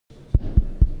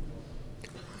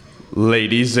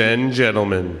Ladies and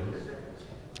gentlemen,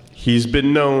 he's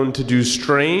been known to do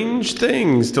strange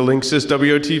things to Linksys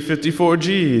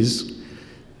WOT54Gs.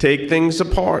 Take things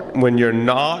apart when you're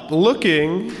not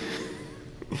looking.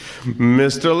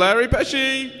 Mr. Larry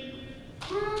Pesce.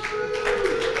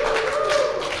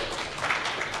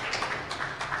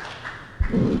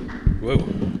 Whoa.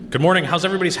 Good morning. How's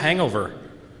everybody's hangover?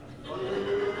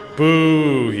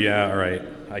 Boo. Yeah, all right.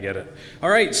 I get it. All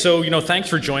right, so thanks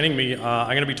for joining me. I'm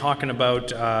going to be talking about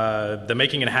the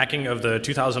making and hacking of the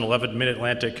 2011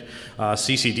 Mid-Atlantic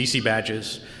CCDC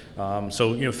badges.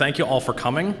 So thank you all for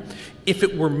coming. If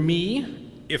it were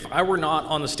me, if I were not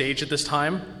on the stage at this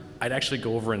time, I'd actually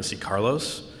go over and see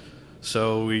Carlos.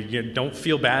 So you don't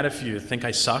feel bad if you think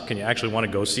I suck and you actually want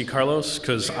to go see Carlos,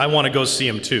 because I want to go see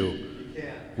him too.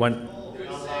 When?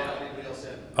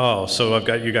 Oh, so I've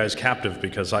got you guys captive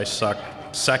because I suck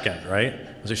second, right?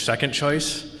 Was your second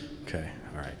choice? Okay,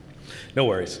 all right. No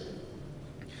worries.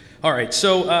 All right,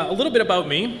 so a little bit about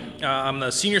me. I'm the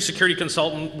senior security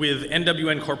consultant with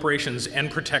NWN Corporation's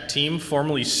NProtect team,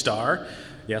 formerly STAR.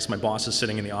 Yes, my boss is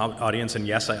sitting in the audience, and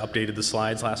yes, I updated the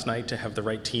slides last night to have the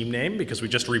right team name because we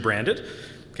just rebranded.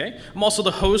 Okay. I'm also the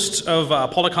host of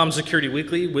Paul.com Security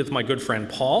Weekly with my good friend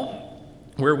Paul,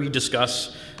 where we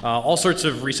discuss all sorts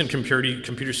of recent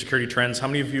computer security trends. How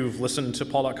many of you have listened to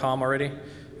Paul.com already?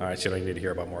 All right, so you don't need to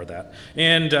hear about more of that.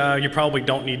 And you probably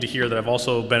don't need to hear that I've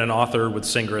also been an author with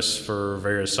Singress for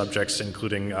various subjects,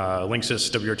 including Linksys,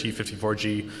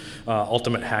 WRT54G,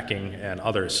 Ultimate Hacking, and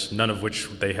others, none of which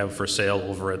they have for sale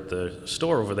over at the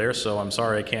store over there, so I'm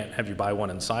sorry I can't have you buy one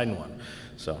and sign one.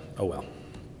 So, oh well.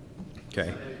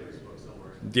 Okay.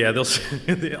 Yeah,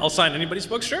 I'll sign anybody's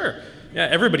books, sure. Yeah,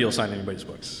 everybody will sign anybody's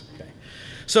books. Okay.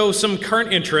 So some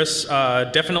current interests,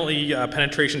 definitely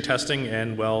penetration testing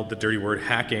and, well, the dirty word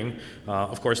hacking.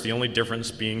 Of course, the only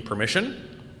difference being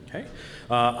permission. Okay.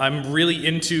 I'm really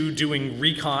into doing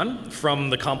recon from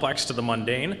the complex to the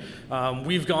mundane.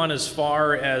 We've gone as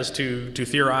far as to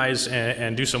theorize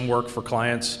and do some work for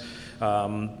clients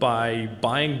by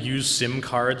buying used SIM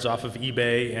cards off of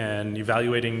eBay and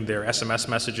evaluating their SMS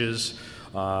messages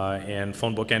and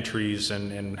phone book entries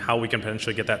and how we can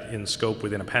potentially get that in scope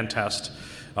within a pen test.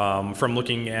 From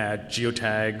looking at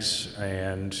geotags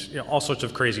and all sorts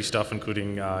of crazy stuff,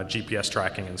 including GPS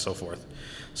tracking and so forth.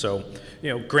 So,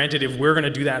 granted, if we're going to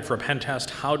do that for a pen test,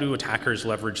 how do attackers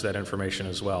leverage that information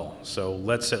as well? So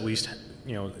let's at least,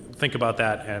 think about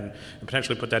that and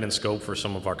potentially put that in scope for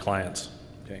some of our clients.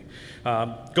 Okay.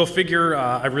 Go figure.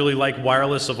 I really like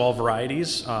wireless of all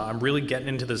varieties. I'm really getting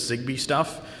into the Zigbee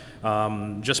stuff.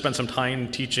 Just spent some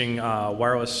time teaching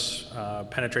wireless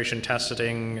penetration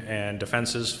testing and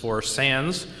defenses for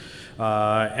SANS,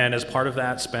 and as part of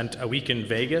that, spent a week in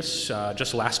Vegas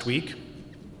just last week.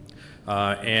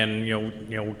 And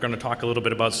we're going to talk a little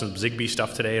bit about some Zigbee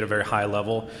stuff today at a very high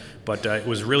level, but it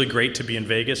was really great to be in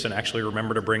Vegas and actually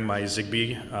remember to bring my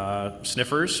Zigbee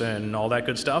sniffers and all that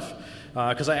good stuff,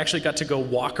 because I actually got to go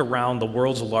walk around the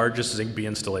world's largest Zigbee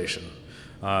installation.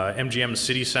 MGM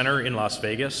City Center in Las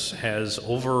Vegas has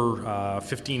over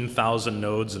 15,000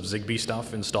 nodes of Zigbee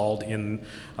stuff installed in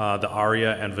the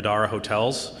Aria and Vidara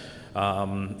hotels.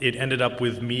 It ended up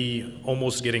with me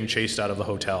almost getting chased out of the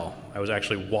hotel. I was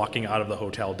actually walking out of the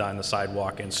hotel down the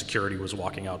sidewalk and security was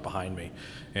walking out behind me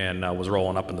and was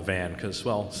rolling up in the van because,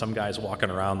 well, some guy's walking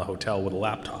around the hotel with a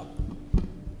laptop.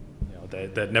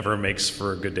 That never makes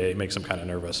for a good day. It makes them kind of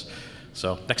nervous.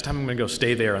 So next time I'm going to go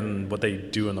stay there, and what they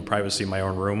do in the privacy of my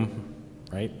own room,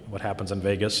 right? What happens in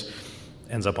Vegas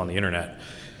ends up on the internet.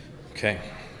 Okay.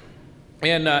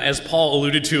 And as Paul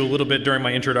alluded to a little bit during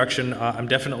my introduction, I'm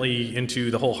definitely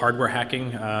into the whole hardware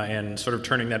hacking and sort of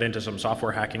turning that into some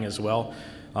software hacking as well.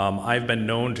 I've been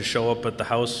known to show up at the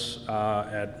house,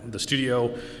 at the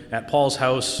studio, at Paul's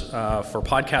house for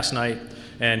podcast night,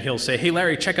 and he'll say, "Hey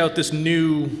Larry, check out this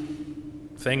new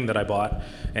thing that I bought,"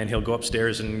 and he'll go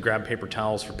upstairs and grab paper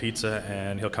towels for pizza,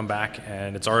 and he'll come back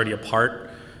and it's already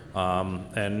apart,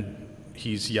 and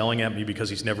he's yelling at me because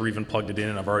he's never even plugged it in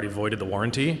and I've already voided the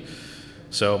warranty.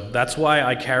 So that's why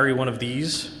I carry one of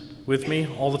these with me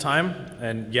all the time,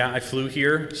 and yeah, I flew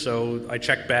here, so I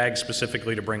checked bags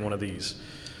specifically to bring one of these.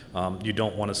 You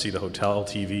don't want to see the hotel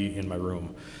TV in my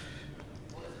room.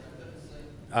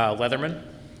 Leatherman.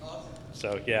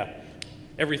 So yeah,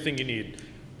 everything you need.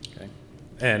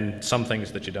 And some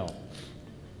things that you don't.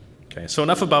 Okay, so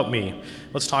enough about me.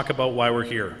 Let's talk about why we're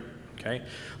here. Okay,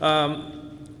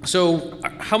 so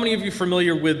how many of you are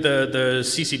familiar with the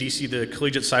CCDC, the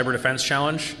Collegiate Cyber Defense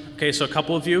Challenge? Okay, so a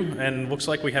couple of you, and looks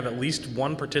like we have at least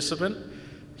one participant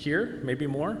here, maybe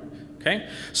more. Okay,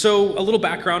 so a little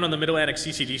background on the Mid-Atlantic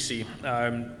CCDC.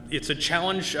 It's a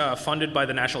challenge funded by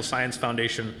the National Science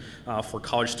Foundation for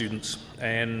college students.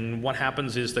 And what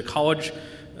happens is the college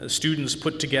students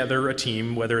put together a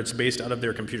team, whether it's based out of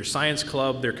their computer science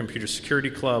club, their computer security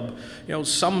club,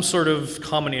 some sort of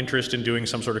common interest in doing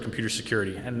some sort of computer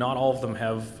security. And not all of them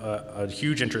have a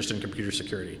huge interest in computer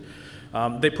security.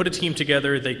 They put a team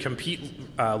together, they compete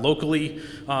locally,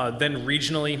 then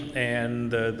regionally,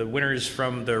 and the winners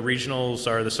from the regionals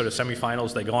are the sort of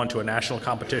semifinals. They go on to a national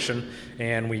competition,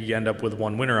 and we end up with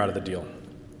one winner out of the deal.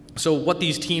 So what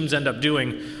these teams end up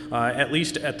doing, at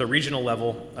least at the regional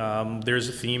level, there's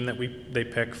a theme that they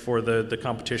pick for the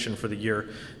competition for the year.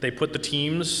 They put the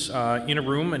teams in a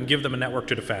room and give them a network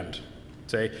to defend.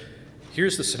 Say,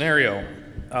 here's the scenario.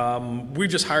 We've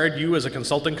just hired you as a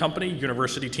consulting company,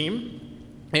 university team,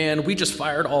 and we just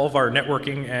fired all of our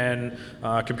networking and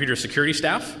computer security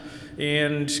staff,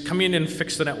 and come in and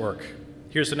fix the network.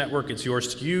 Here's the network, it's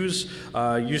yours to use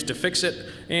to fix it,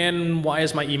 and why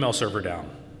is my email server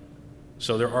down?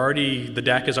 So the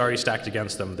deck is already stacked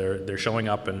against them. They're showing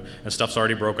up and stuff's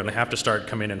already broken. They have to start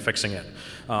coming in and fixing it.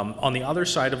 On the other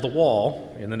side of the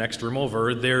wall, in the next room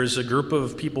over, there's a group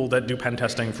of people that do pen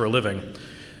testing for a living.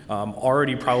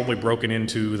 Already probably broken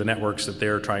into the networks that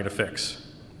they're trying to fix.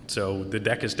 So the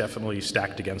deck is definitely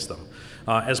stacked against them.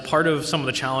 As part of some of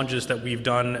the challenges that we've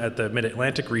done at the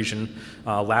Mid-Atlantic region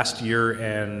last year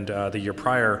and the year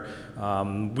prior,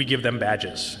 we give them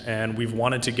badges. And we've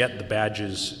wanted to get the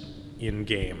badges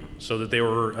in-game so that they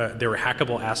were a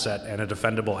hackable asset and a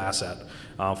defendable asset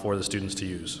for the students to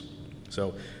use.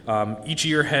 So each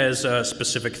year has a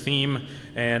specific theme,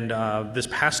 and this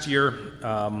past year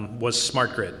was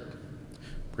Smart Grid.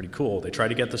 Pretty cool. They try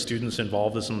to get the students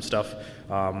involved in some stuff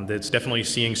that's definitely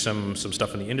seeing some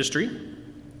stuff in the industry.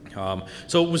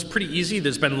 So it was pretty easy.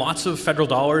 There's been lots of federal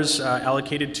dollars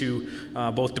allocated to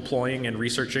both deploying and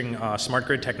researching smart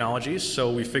grid technologies.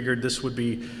 So we figured this would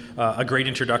be a great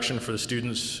introduction for the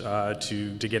students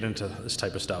to get into this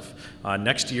type of stuff.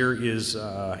 Next year is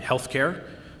healthcare.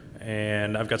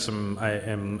 And I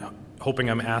am hoping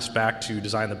I'm asked back to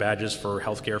design the badges for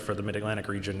healthcare for the Mid-Atlantic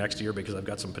region next year because I've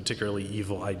got some particularly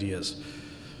evil ideas.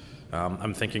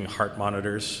 I'm thinking heart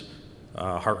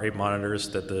rate monitors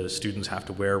that the students have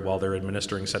to wear while they're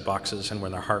administering said boxes, and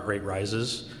when their heart rate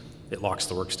rises, it locks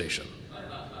the workstation.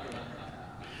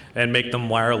 And make them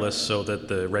wireless so that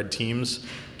the red teams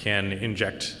can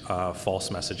inject false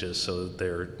messages so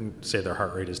that say their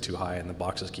heart rate is too high and the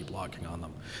boxes keep locking on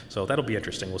them. So that'll be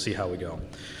interesting. We'll see how we go.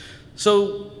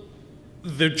 So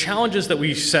the challenges that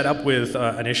we set up with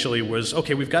initially was,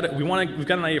 okay, we've got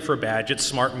an idea for a badge. It's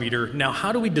smart meter. Now,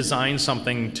 how do we design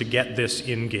something to get this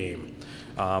in game?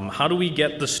 How do we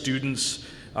get the students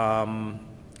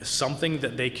something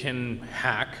that they can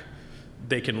hack,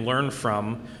 they can learn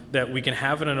from, that we can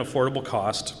have at an affordable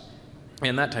cost,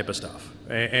 and that type of stuff,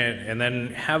 and then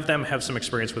have them have some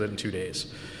experience with it in 2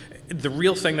 days. The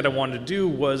real thing that I wanted to do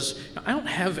was, I don't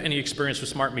have any experience with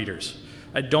smart meters.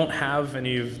 I don't have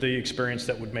any of the experience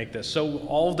that would make this. So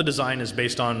all of the design is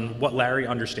based on what Larry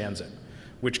understands it,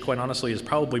 which quite honestly is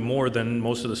probably more than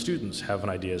most of the students have an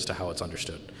idea as to how it's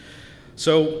understood.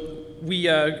 So we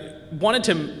wanted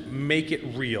to make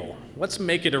it real. Let's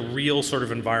make it a real sort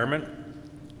of environment.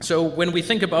 So when we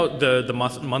think about the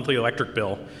monthly electric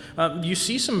bill, you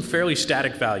see some fairly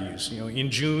static values. In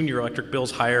June, your electric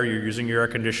bill's higher, you're using your air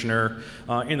conditioner.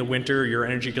 In the winter, your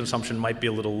energy consumption might be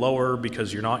a little lower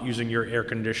because you're not using your air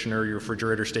conditioner, your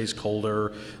refrigerator stays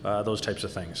colder, those types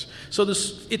of things. So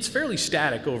it's fairly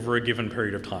static over a given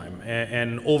period of time.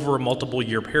 And over a multiple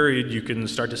year period, you can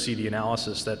start to see the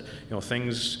analysis that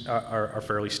things are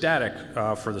fairly static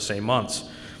for the same months.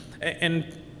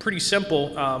 And pretty simple,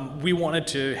 we wanted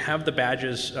to have the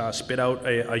badges spit out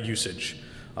a usage.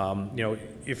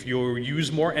 If you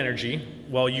use more energy,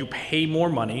 well, you pay more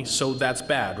money, so that's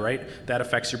bad, right? That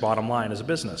affects your bottom line as a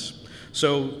business.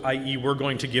 So, i.e., we're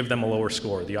going to give them a lower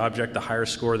score. The object, the higher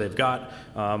score they've got,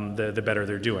 the better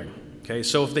they're doing. Okay,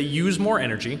 so if they use more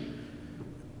energy,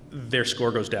 their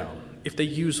score goes down. If they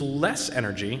use less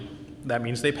energy, that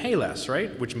means they pay less,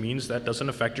 right? Which means that doesn't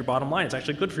affect your bottom line. It's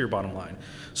actually good for your bottom line.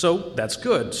 So that's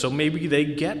good. So maybe they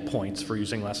get points for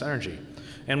using less energy.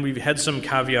 And we've had some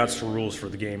caveats for rules for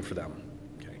the game for them.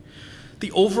 Okay.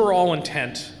 The overall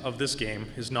intent of this game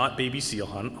is not Baby Seal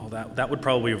Hunt. Oh, that would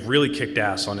probably have really kicked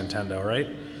ass on Nintendo, right?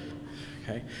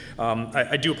 Okay.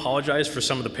 I do apologize for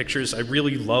some of the pictures. I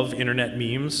really love internet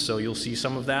memes, so you'll see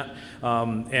some of that.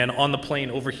 And on the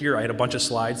plane over here, I had a bunch of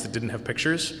slides that didn't have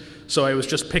pictures, so I was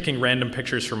just picking random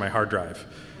pictures from my hard drive.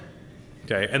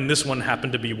 Okay, and this one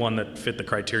happened to be one that fit the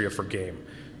criteria for game.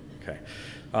 Okay,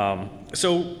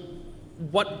 so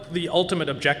what the ultimate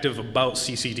objective about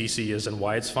CCDC is and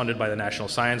why it's funded by the National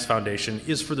Science Foundation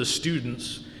is for the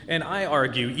students, and I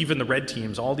argue even the red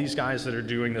teams, all these guys that are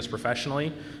doing this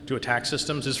professionally to attack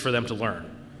systems, is for them to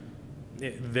learn.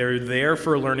 They're there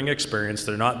for a learning experience.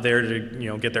 They're not there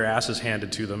to get their asses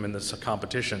handed to them in this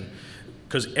competition,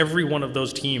 because every one of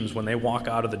those teams, when they walk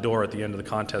out of the door at the end of the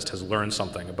contest, has learned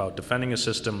something about defending a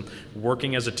system,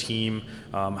 working as a team,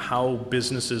 how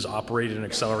businesses operate in an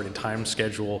accelerated time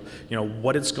schedule,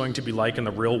 what it's going to be like in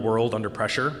the real world under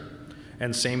pressure.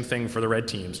 And same thing for the red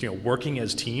teams. Working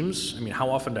as teams,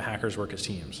 how often do hackers work as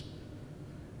teams?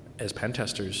 As pen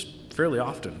testers, fairly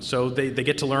often. So they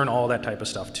get to learn all that type of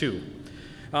stuff too.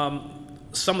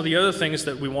 Some of the other things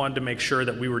that we wanted to make sure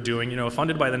that we were doing,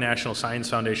 funded by the National Science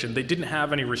Foundation, they didn't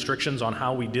have any restrictions on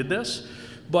how we did this,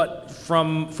 but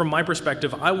from my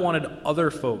perspective, I wanted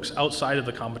other folks outside of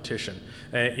the competition.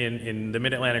 In the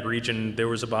Mid-Atlantic region, there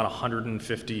was about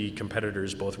 150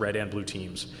 competitors, both red and blue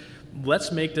teams.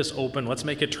 Let's make this open, let's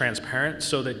make it transparent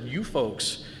so that you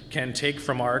folks can take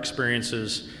from our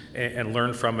experiences and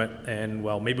learn from it, and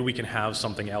well, maybe we can have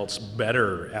something else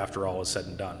better after all is said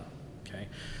and done. Okay?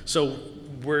 So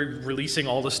we're releasing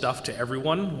all the stuff to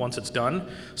everyone once it's done,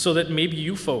 so that maybe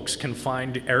you folks can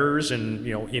find errors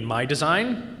in my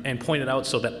design and point it out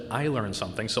so that I learn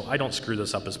something, so I don't screw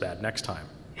this up as bad next time.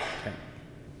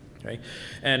 Okay?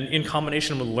 And in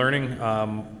combination with learning,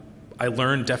 I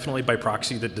learned definitely by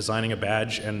proxy that designing a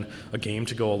badge and a game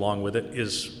to go along with it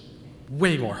is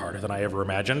way more harder than I ever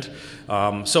imagined.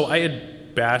 So I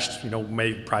had bashed,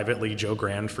 made privately Joe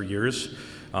Grand for years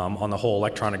on the whole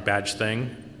electronic badge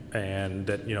thing, and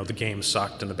that the game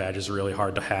sucked and the badges are really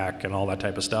hard to hack and all that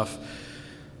type of stuff.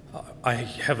 I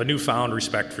have a newfound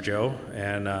respect for Joe,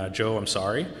 and Joe, I'm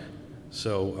sorry.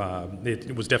 So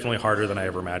it was definitely harder than I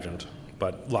ever imagined,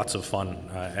 but lots of fun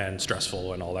and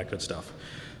stressful and all that good stuff.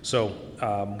 So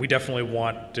we definitely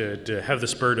want to have the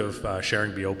spirit of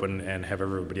sharing be open and have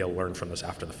everybody else learn from this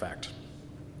after the fact.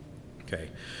 Okay.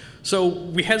 So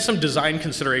we had some design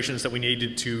considerations that we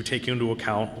needed to take into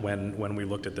account when we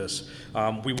looked at this.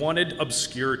 We wanted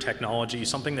obscure technology,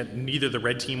 something that neither the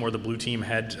red team or the blue team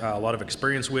had a lot of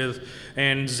experience with,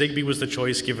 and Zigbee was the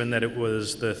choice given that it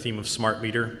was the theme of smart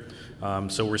meter.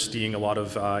 So we're seeing a lot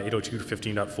of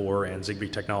 802.15.4 and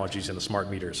Zigbee technologies in the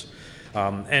smart meters.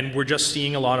 And we're just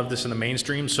seeing a lot of this in the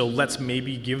mainstream, so let's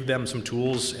maybe give them some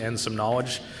tools and some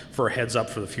knowledge for a heads up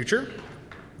for the future.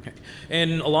 Okay.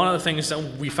 And a lot of the things that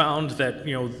we found that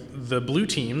the blue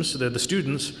teams, the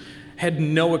students, had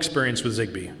no experience with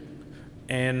Zigbee,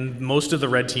 and most of the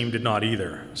red team did not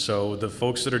either. So the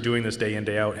folks that are doing this day in,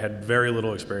 day out had very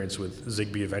little experience with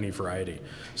Zigbee of any variety.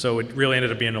 So it really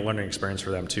ended up being a learning experience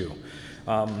for them too.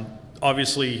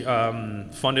 Obviously,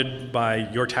 funded by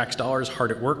your tax dollars, hard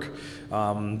at work.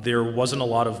 There wasn't a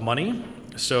lot of money,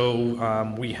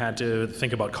 so we had to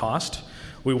think about cost.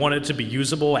 We wanted it to be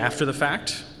usable after the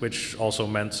fact, which also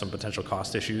meant some potential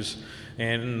cost issues.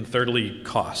 And thirdly,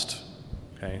 cost.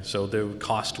 Okay, so the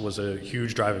cost was a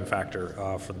huge driving factor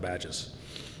for the badges.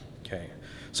 Okay,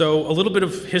 so a little bit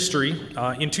of history.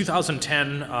 In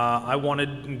 2010, I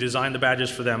wanted to design the badges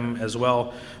for them as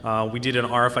well. We did an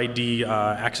RFID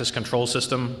access control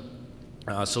system.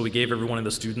 So we gave every one of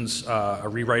the students a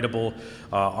rewritable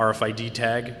RFID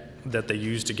tag that they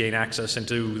used to gain access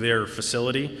into their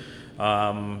facility.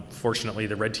 Fortunately,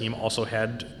 the red team also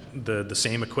had the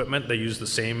same equipment. They used the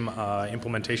same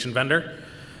implementation vendor.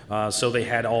 So they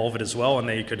had all of it as well, and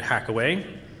they could hack away.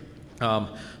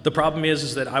 The problem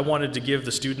is that I wanted to give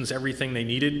the students everything they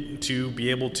needed to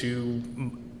be able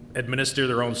to administer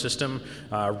their own system,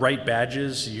 write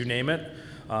badges, you name it.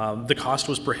 The cost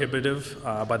was prohibitive.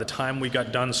 By the time we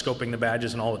got done scoping the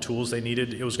badges and all the tools they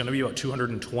needed, it was going to be about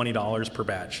 $220 per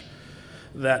badge.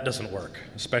 That doesn't work,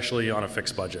 especially on a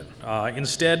fixed budget.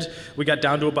 Instead, we got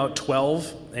down to about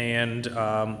 12, and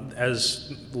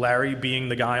as Larry being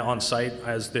the guy on site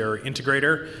as their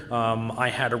integrator, I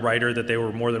had a writer that they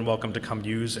were more than welcome to come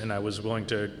use, and I was willing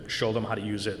to show them how to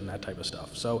use it and that type of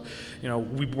stuff. So,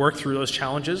 we worked through those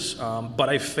challenges, but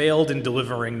I failed in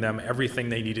delivering them everything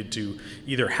they needed to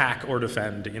either hack or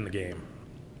defend in the game.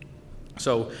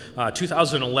 So,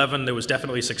 2011, there was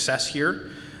definitely success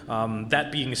here.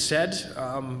 That being said,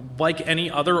 like any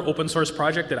other open source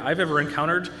project that I've ever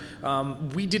encountered,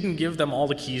 we didn't give them all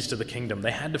the keys to the kingdom.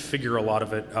 They had to figure a lot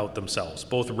of it out themselves,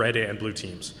 both red and blue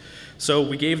teams. So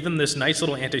we gave them this nice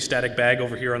little anti-static bag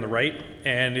over here on the right,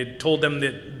 and it told them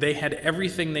that they had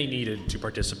everything they needed to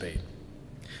participate.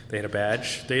 They had a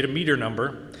badge, they had a meter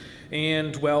number,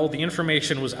 and well, the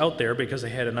information was out there because they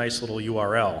had a nice little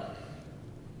URL,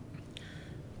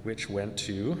 which went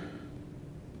to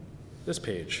this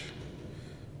page.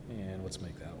 And let's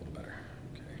make that a little better.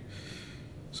 Okay.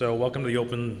 So welcome to the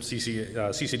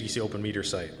CCDC Open Meter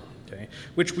site. Okay,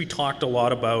 which we talked a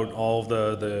lot about, all of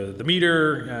the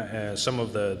meter, some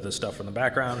of the stuff in the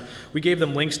background. We gave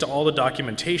them links to all the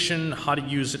documentation, how to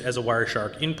use it as a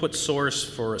Wireshark input source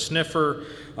for a sniffer,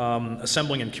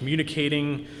 assembling and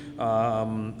communicating.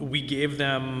 We gave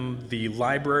them the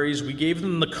libraries. We gave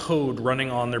them the code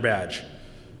running on their badge.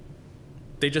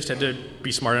 They just had to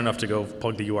be smart enough to go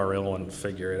plug the URL and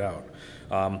figure it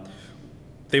out.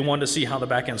 They wanted to see how the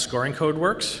backend scoring code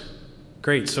works.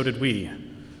 Great, so did we.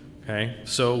 Okay,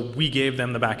 so we gave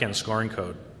them the backend scoring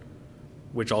code,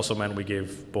 which also meant we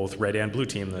gave both red and blue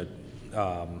team the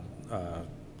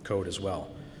code as well.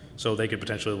 So they could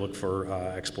potentially look for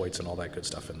exploits and all that good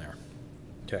stuff in there.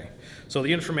 Okay, so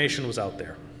the information was out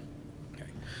there. Okay.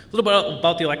 A little bit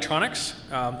about the electronics.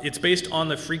 It's based on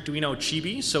the Freakduino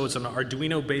Chibi, so it's an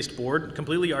Arduino-based board,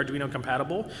 completely Arduino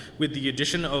compatible, with the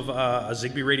addition of a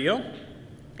Zigbee radio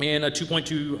and a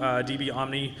 2.2 dB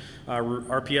Omni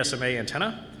RPSMA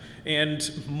antenna.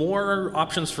 And more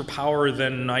options for power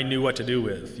than I knew what to do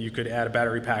with. You could add a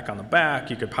battery pack on the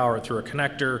back, you could power it through a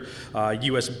connector,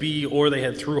 USB, or they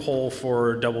had through-hole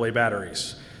for AA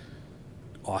batteries.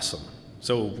 Awesome.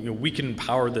 So we can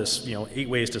power this 8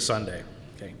 ways to Sunday.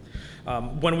 Okay.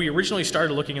 When we originally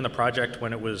started looking in the project,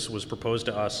 when it was proposed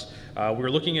to us, we were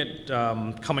looking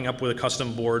at coming up with a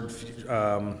custom board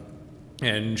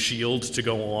and shield to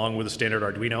go along with a standard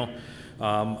Arduino.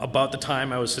 About the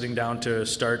time I was sitting down to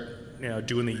start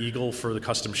doing the eagle for the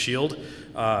custom shield,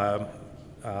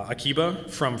 Akiba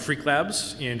from Freak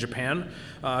Labs in Japan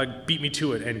beat me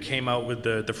to it and came out with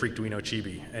the Freakduino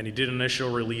Chibi. And he did an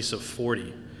initial release of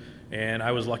 40. And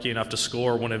I was lucky enough to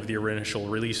score one of the initial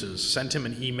releases. Sent him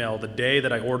an email the day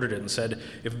that I ordered it and said,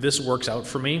 if this works out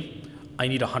for me, I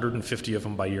need 150 of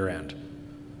them by year end.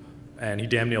 And he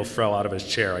damn near fell out of his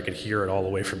chair. I could hear it all the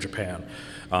way from Japan.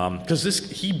 Because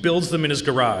he builds them in his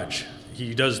garage.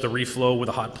 He does the reflow with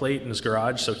a hot plate in his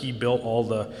garage, so he built all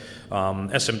the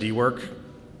SMD work.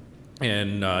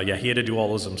 And yeah, he had to do all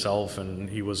those himself, and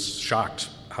he was shocked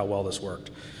how well this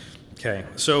worked. Okay,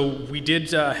 so we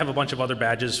did have a bunch of other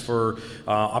badges for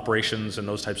operations and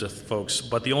those types of folks,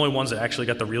 but the only ones that actually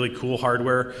got the really cool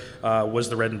hardware was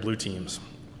the red and blue teams.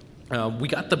 We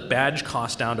got the badge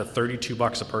cost down to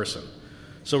 $32 a person.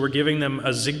 So we're giving them a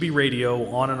Zigbee radio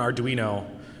on an Arduino,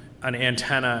 an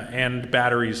antenna, and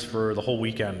batteries for the whole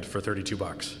weekend for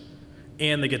 $32.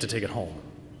 And they get to take it home.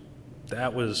 I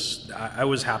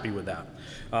was happy with that.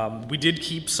 We did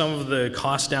keep some of the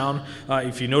costs down.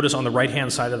 If you notice on the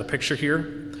right-hand side of the picture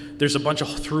here, there's a bunch of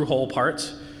through-hole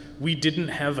parts. We didn't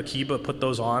have Akiba put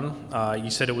those on. He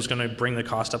said it was going to bring the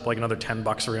cost up like another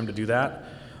 $10 for him to do that.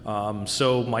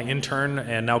 So my intern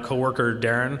and now coworker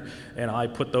Darren and I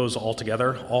put those all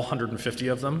together, all 150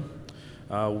 of them.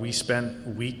 We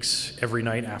spent weeks every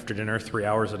night after dinner, 3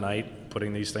 hours a night,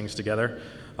 putting these things together.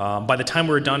 By the time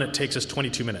we're done, it takes us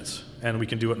 22 minutes, and we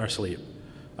can do it in our sleep.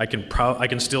 I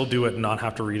can still do it and not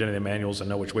have to read any of the manuals and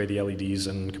know which way the LEDs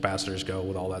and capacitors go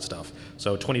with all that stuff.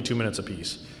 So 22 minutes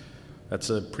apiece. That's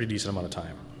a pretty decent amount of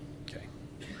time. Okay.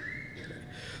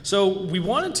 So we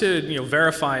wanted to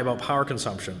verify about power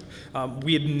consumption.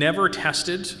 We had never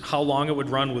tested how long it would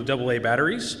run with AA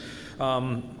batteries.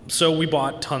 So we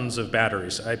bought tons of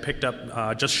batteries. I picked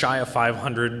up just shy of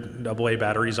 500 AA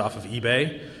batteries off of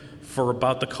eBay for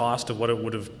about the cost of what it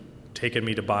would have taken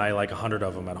me to buy like 100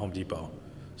 of them at Home Depot.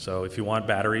 So if you want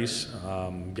batteries,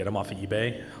 get them off of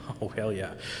eBay. Oh, hell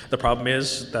yeah. The problem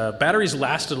is the batteries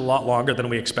lasted a lot longer than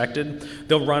we expected.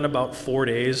 They'll run about 4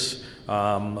 days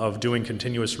of doing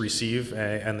continuous receive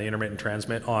and the intermittent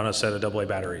transmit on a set of AA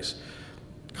batteries.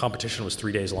 Competition was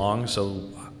 3 days long, so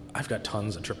I've got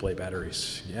tons of AAA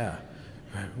batteries. Yeah.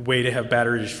 Way to have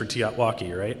batteries for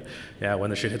Tiatwaki, right? Yeah,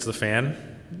 when the shit hits the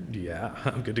fan, yeah,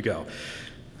 I'm good to go.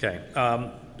 Okay.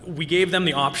 We gave them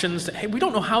the options that, hey, we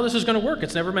don't know how this is going to work.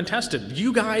 It's never been tested.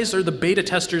 You guys are the beta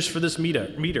testers for this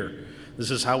meter.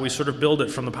 This is how we sort of build it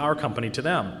from the power company to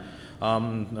them.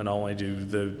 And not only do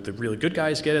the really good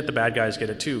guys get it, the bad guys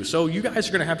get it too. So you guys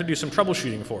are going to have to do some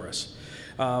troubleshooting for us.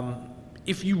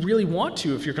 If you really want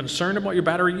to, if you're concerned about your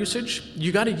battery usage,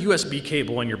 you got a USB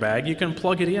cable in your bag. You can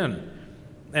plug it in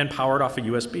and power it off a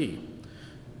USB.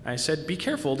 I said, be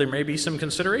careful. There may be some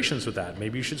considerations with that.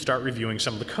 Maybe you should start reviewing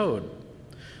some of the code.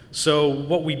 So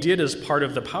what we did as part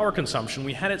of the power consumption,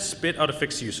 we had it spit out a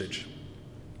fixed usage.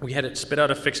 We had it spit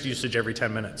out a fixed usage every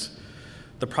 10 minutes.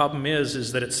 The problem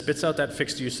is that it spits out that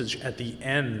fixed usage at the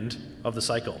end of the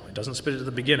cycle. It doesn't spit it at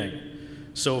the beginning.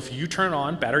 So if you turn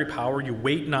on battery power, you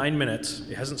wait 9 minutes,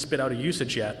 it hasn't spit out a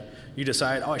usage yet, you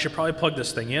decide, oh, I should probably plug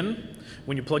this thing in.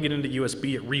 When you plug it into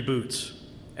USB, it reboots.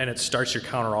 and it starts your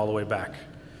counter all the way back.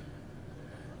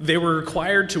 They were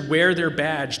required to wear their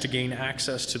badge to gain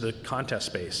access to the contest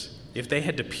space. If they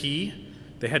had to pee,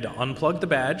 they had to unplug the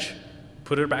badge,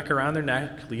 put it back around their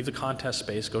neck, leave the contest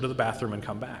space, go to the bathroom, and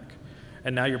come back.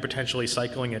 And now you're potentially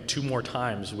cycling it 2 more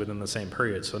times within the same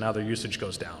period, so now their usage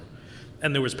goes down.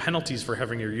 And there was penalties for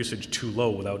having your usage too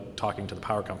low without talking to the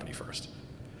power company first.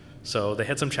 So they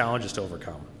had some challenges to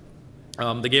overcome.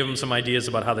 They gave them some ideas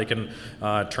about how they can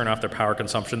turn off their power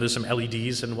consumption. There's some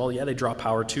LEDs, and well, yeah, they draw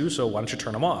power too, so why don't you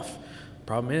turn them off?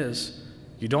 Problem is,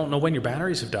 you don't know when your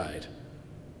batteries have died.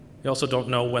 You also don't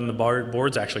know when the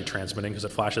board's actually transmitting, because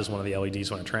it flashes one of the LEDs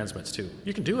when it transmits too.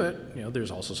 You can do it,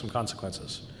 there's also some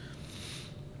consequences.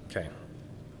 Okay.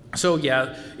 So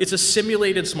yeah, it's a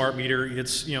simulated smart meter.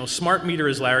 It's, smart meter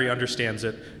as Larry understands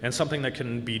it, and something that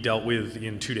can be dealt with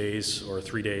in 2 days or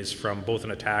 3 days from both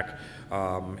an attack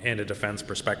and a defense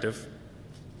perspective.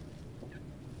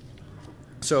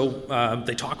 So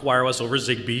they talk wireless over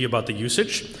Zigbee about the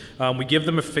usage. We give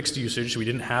them a fixed usage. We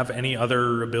didn't have any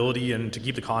other ability and to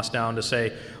keep the cost down to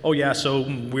say, oh yeah, so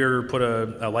we're put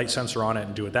a light sensor on it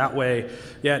and do it that way.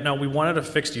 Yeah, no, we wanted a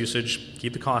fixed usage,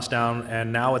 keep the cost down,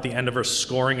 and now at the end of our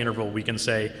scoring interval, we can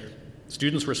say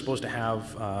students were supposed to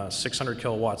have 600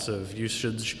 kilowatts of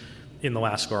usage in the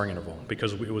last scoring interval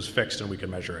because it was fixed and we could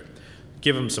measure it.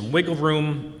 Give them some wiggle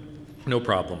room, no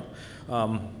problem.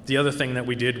 The other thing that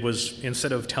we did was,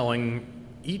 instead of telling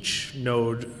each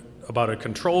node about a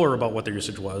controller about what their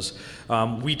usage was,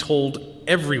 we told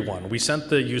everyone. We sent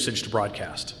the usage to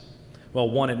broadcast. Well,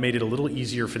 one, it made it a little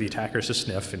easier for the attackers to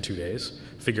sniff in 2 days,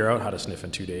 figure out how to sniff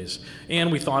in 2 days.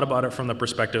 And we thought about it from the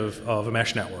perspective of a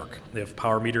mesh network. If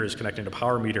power meter is connecting to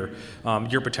power meter,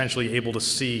 you're potentially able to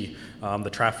see the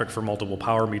traffic for multiple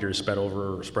power meters spread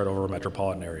over a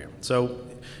metropolitan area. So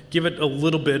give it a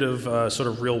little bit of sort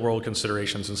of real world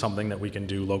considerations and something that we can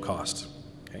do low cost.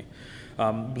 Okay.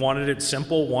 Wanted it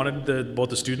simple, wanted both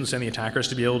the students and the attackers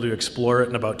to be able to explore it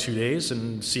in about 2 days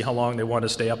and see how long they wanted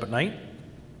to stay up at night.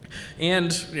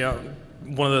 And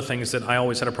one of the things that I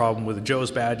always had a problem with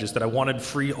Joe's badge is that I wanted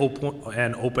free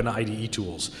open IDE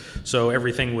tools. So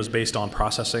everything was based on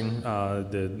processing,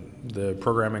 the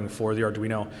programming for the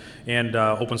Arduino, and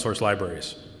open source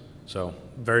libraries. So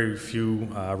very few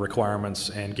requirements,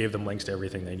 and gave them links to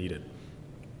everything they needed.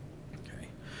 Okay.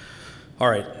 All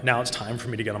right, now it's time for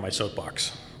me to get on my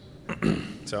soapbox.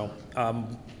 So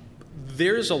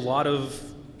there's a lot of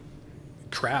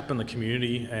crap in the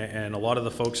community, and a lot of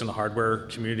the folks in the hardware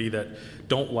community that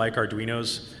don't like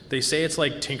Arduinos. They say it's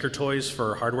like Tinker Toys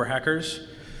for hardware hackers.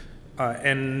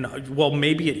 And well,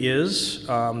 maybe it is,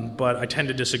 but I tend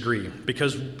to disagree,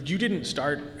 because you didn't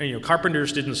start,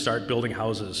 carpenters didn't start building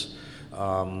houses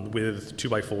with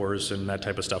 2x4s and that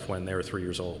type of stuff when they were 3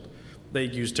 years old. They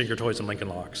used Tinker Toys and Lincoln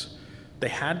Logs. They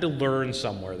had to learn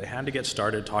somewhere. They had to get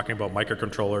started talking about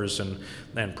microcontrollers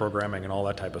and programming and all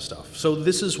that type of stuff. So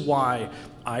this is why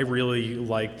I really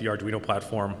like the Arduino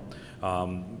platform.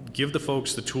 Give the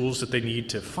folks the tools that they need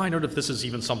to find out if this is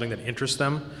even something that interests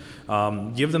them.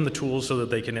 Give them the tools so that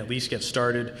they can at least get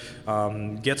started,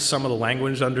 get some of the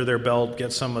language under their belt,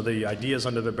 get some of the ideas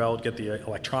under their belt, get the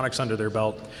electronics under their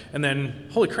belt, and then,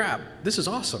 holy crap, this is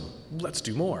awesome. Let's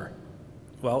do more.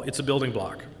 Well, it's a building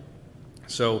block.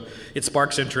 So it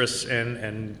sparks interest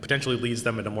and potentially leads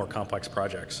them into more complex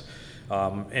projects.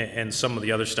 And some of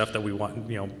the other stuff that we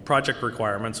want, project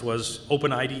requirements was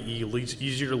open IDE,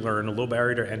 easier to learn, a low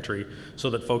barrier to entry, so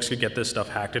that folks could get this stuff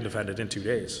hacked and defended in 2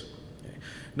 days. Okay.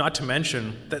 Not to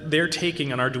mention that they're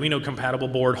taking an Arduino compatible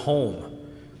board home.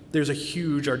 There's a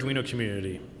huge Arduino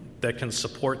community that can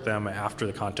support them after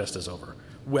the contest is over.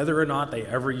 Whether or not they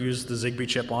ever use the Zigbee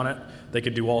chip on it, they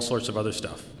could do all sorts of other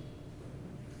stuff.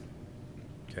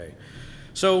 Okay,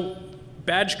 so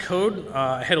badge code,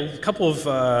 I had a couple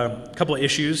of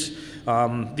issues.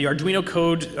 The Arduino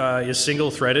code is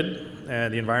single-threaded,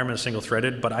 the environment is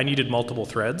single-threaded, but I needed multiple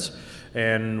threads,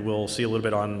 and we'll see a little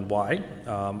bit on why.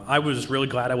 I was really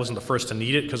glad I wasn't the first to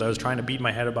need it, because I was trying to beat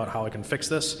my head about how I can fix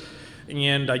this,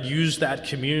 and I used that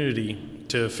community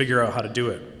to figure out how to do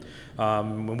it.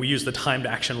 When we use the timed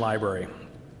action library,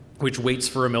 which waits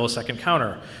for a millisecond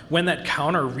counter. When that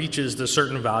counter reaches the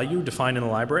certain value defined in the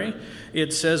library,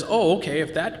 it says, oh, okay,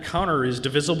 if that counter is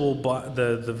divisible by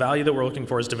the value that we're looking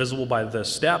for is divisible by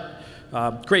this step,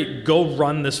 great, go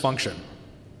run this function.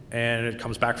 And it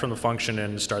comes back from the function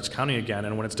and starts counting again,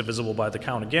 and when it's divisible by the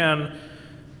count again,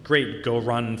 great, go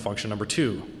run function number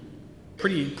 2.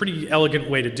 Pretty elegant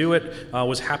way to do it.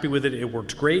 Was happy with it, it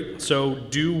worked great. So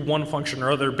do one function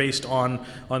or other based on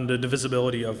the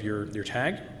divisibility of your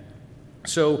tag.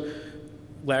 So,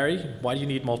 Larry, why do you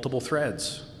need multiple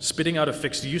threads? spitting out a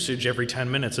fixed usage every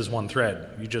 10 minutes is one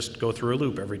thread. You just go through a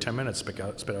loop every 10 minutes, spit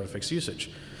out a fixed usage.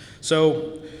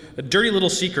 So a dirty little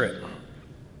secret.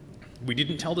 We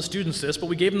didn't tell the students this, but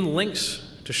we gave them the links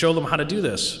to show them how to do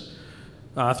this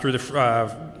through the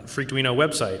Freakduino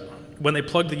website. When they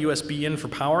plugged the USB in for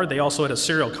power, they also had a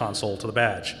serial console to the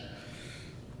badge.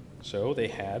 So they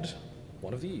had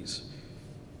one of these.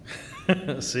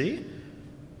 See?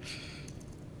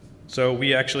 So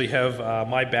we actually have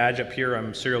my badge up here.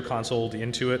 I'm serial consoled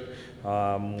into it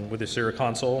with the serial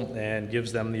console, and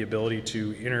gives them the ability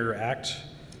to interact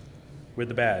with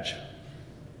the badge.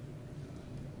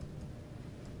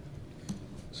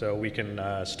 So we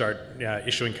can start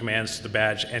issuing commands to the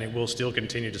badge, and it will still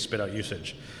continue to spit out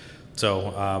usage.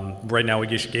 So right now we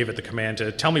gave it the command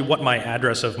to tell me what my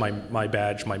address of my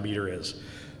badge, my meter is.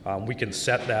 We can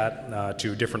set that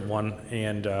to a different one,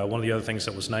 and one of the other things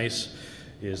that was nice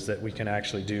is that we can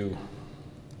actually do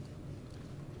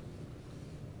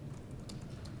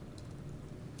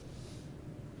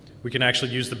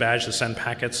use the badge to send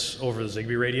packets over the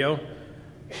Zigbee radio.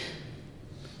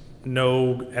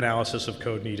 No analysis of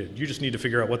code needed. You just need to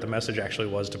figure out what the message actually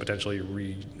was to potentially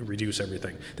reduce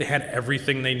everything. They had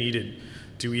everything they needed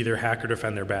to either hack or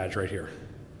defend their badge right here.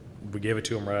 We gave it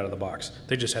to them right out of the box.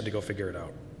 They just had to go figure it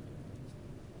out.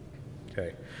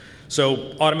 Okay.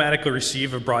 So automatically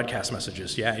receive of broadcast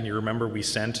messages. Yeah, and you remember we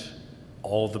sent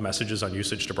all of the messages on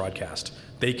usage to broadcast.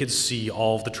 They could see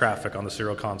all of the traffic on the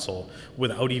serial console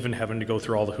without even having to go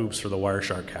through all the hoops for the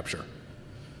Wireshark capture.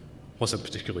 Wasn't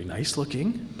particularly nice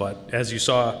looking, but as you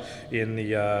saw in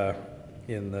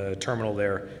the terminal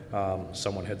there,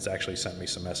 someone had actually sent me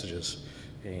some messages,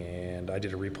 and I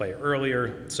did a replay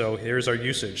earlier. So here's our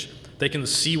usage. They can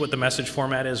see what the message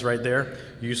format is right there,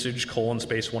 usage :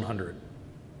 space 100.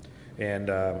 And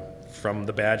from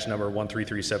the badge number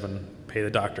 1337, pay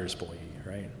the doctor's boy,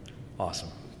 right? Awesome.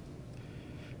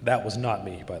 That was not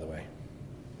me, by the way.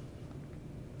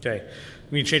 Okay,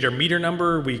 we can change our meter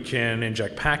number, we can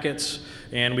inject packets,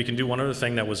 and we can do one other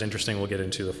thing that was interesting we'll get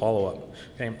into the follow-up.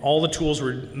 Okay, all the tools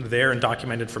were there and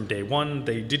documented from day one.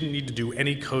 They didn't need to do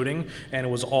any coding, and it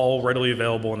was all readily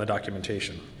available in the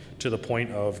documentation, to the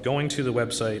point of going to the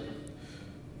website,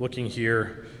 looking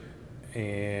here,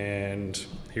 and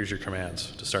here's your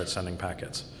commands to start sending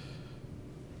packets.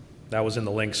 That was in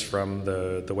the links from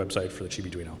the website for the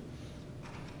Chibiduino.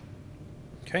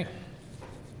 Okay.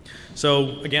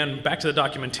 So again, back to the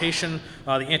documentation.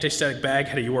 The anti-static bag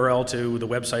had a URL to the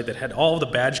website that had all of the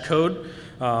badge code.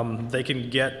 They can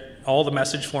get all the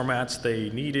message formats they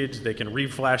needed. They can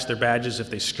reflash their badges if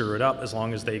they screw it up, as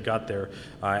long as they got their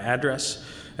address.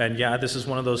 And yeah, this is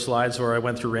one of those slides where I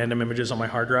went through random images on my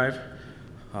hard drive.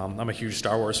 I'm a huge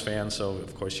Star Wars fan, so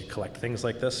of course you collect things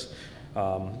like this.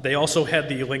 They also had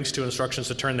the links to instructions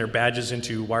to turn their badges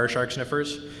into Wireshark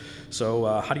sniffers. So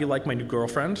how do you like my new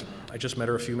girlfriend? I just met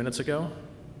her a few minutes ago.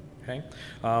 Okay,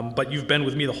 but you've been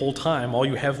with me the whole time. All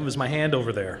you have is my hand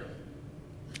over there.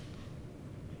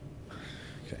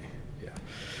 Okay, yeah.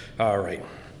 All right.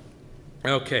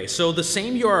 Okay, so the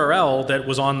same URL that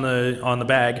was on the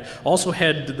bag also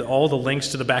had all the links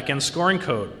to the back-end scoring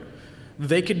code.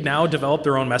 They could now develop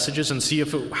their own messages and see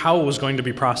how it was going to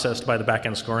be processed by the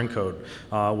back-end scoring code.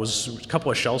 Was a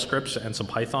couple of shell scripts and some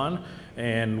Python,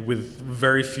 and with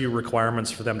very few requirements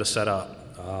for them to set up.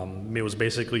 It was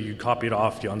basically you copy it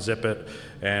off, you unzip it,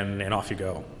 and off you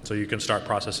go. So you can start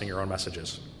processing your own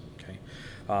messages. Okay.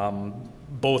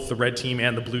 Both the red team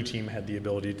and the blue team had the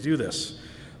ability to do this,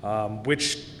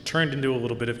 which turned into a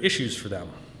little bit of issues for them.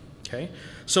 Okay.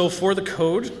 So for the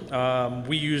code,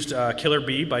 we used Killer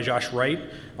Bee by Josh Wright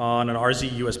on an RZ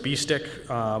USB stick.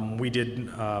 We did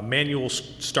manual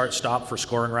start-stop for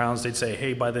scoring rounds. They'd say,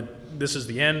 hey, this is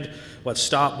the end, let's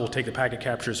stop, we'll take the packet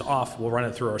captures off, we'll run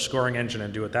it through our scoring engine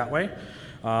and do it that way.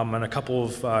 And a couple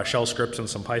of shell scripts and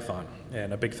some Python.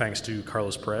 And a big thanks to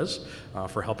Carlos Perez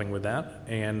for helping with that.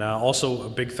 And also a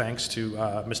big thanks to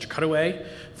Mr. Cutaway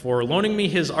for loaning me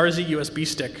his RZ USB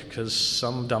stick, because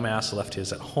some dumbass left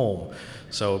his at home.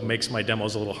 So it makes my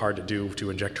demos a little hard to do, to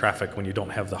inject traffic when you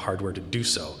don't have the hardware to do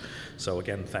so. So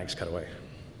again, thanks, Cutaway.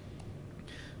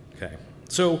 Okay,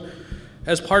 so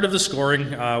as part of the scoring,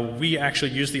 we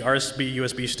actually used the RSB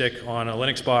USB stick on a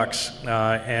Linux box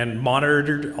and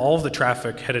monitored all of the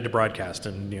traffic headed to broadcast,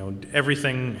 and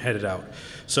everything headed out.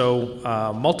 So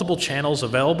multiple channels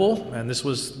available, and this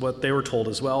was what they were told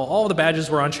as well. All of the badges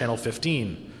were on channel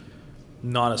 15.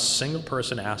 Not a single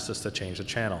person asked us to change the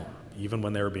channel, even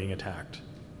when they were being attacked.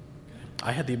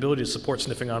 I had the ability to support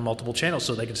sniffing on multiple channels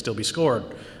so they could still be scored.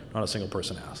 Not a single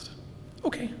person asked.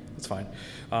 Okay, that's fine.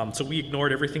 So we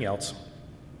ignored everything else.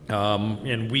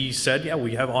 And we said, yeah,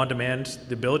 we have on-demand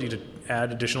the ability to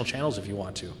add additional channels if you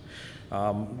want to.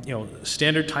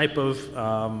 Standard type of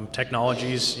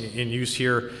technologies in use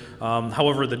here.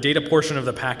 However, the data portion of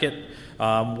the packet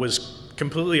was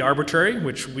completely arbitrary,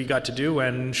 which we got to do,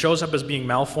 and shows up as being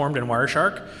malformed in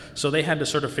Wireshark. So they had to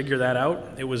sort of figure that out.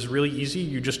 It was really easy.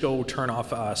 You just go turn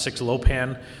off 6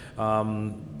 low-pan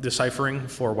deciphering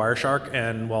for Wireshark,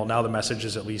 and well, now the message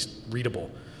is at least readable.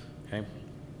 Okay.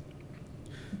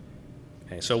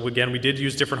 Okay, so again, we did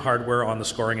use different hardware on the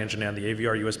scoring engine and the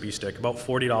AVR USB stick, about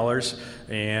 $40,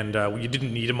 and you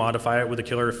didn't need to modify it with a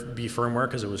killer B firmware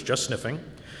because it was just sniffing.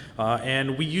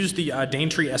 And we used the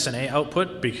Daintree SNA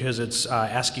output because it's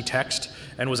ASCII text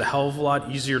and was a hell of a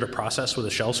lot easier to process with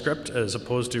a shell script as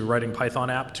opposed to writing Python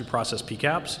app to process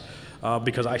PCAPs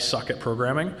because I suck at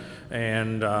programming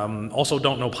and also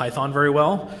don't know Python very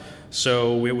well.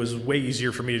 So it was way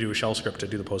easier for me to do a shell script to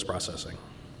do the post-processing.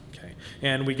 Okay.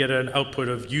 And we get an output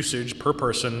of usage per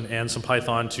person and some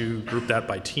Python to group that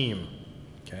by team.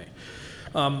 Okay.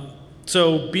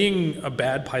 So being a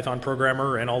bad Python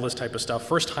programmer and all this type of stuff,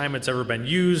 first time it's ever been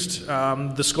used,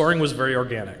 the scoring was very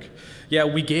organic. Yeah,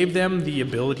 we gave them the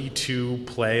ability to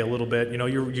play a little bit. You know,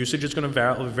 your usage is going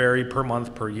to vary per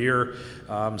month, per year.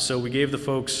 So we gave the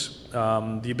folks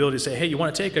the ability to say, hey, you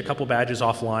want to take a couple badges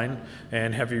offline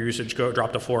and have your usage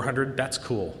drop to 400? That's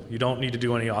cool. You don't need to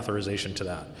do any authorization to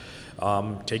that.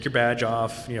 Take your badge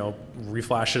off,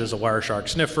 reflash it as a Wireshark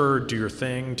sniffer, do your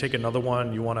thing, take another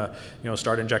one, you want to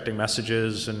start injecting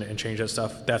messages and change that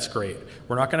stuff, that's great.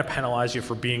 We're not going to penalize you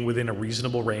for being within a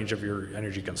reasonable range of your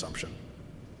energy consumption.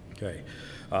 Okay.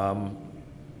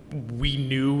 We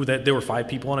knew that there were 5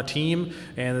 people on a team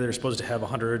and they're supposed to have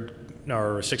 100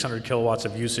 or 600 kilowatts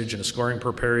of usage and a scoring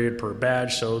per period per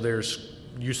badge, so there's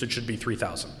usage should be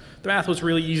 3,000. The math was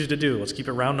really easy to do. Let's keep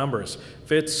it round numbers.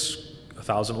 If it's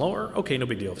 1,000 lower, okay, no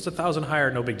big deal. If it's 1,000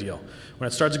 higher, no big deal. When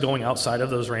it starts going outside of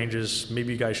those ranges,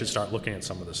 maybe you guys should start looking at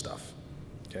some of this stuff.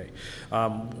 Okay.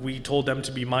 We told them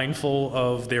to be mindful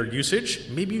of their usage.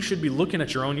 Maybe you should be looking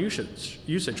at your own usage.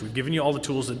 We've given you all the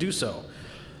tools to do so.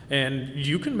 And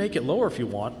you can make it lower if you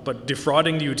want, but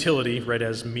defrauding the utility, right,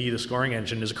 as me, the scoring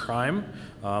engine, is a crime.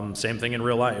 Same thing in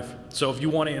real life. So if you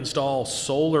want to install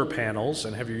solar panels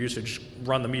and have your usage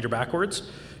run the meter backwards,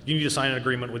 you need to sign an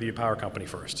agreement with your power company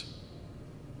first.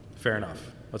 Fair enough.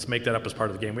 Let's make that up as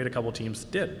part of the game. We had a couple teams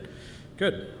that did.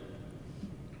 Good.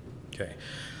 Okay.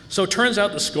 So it turns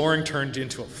out the scoring turned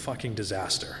into a fucking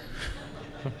disaster.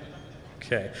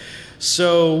 Okay.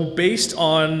 So based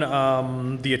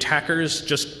on the attackers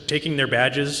just taking their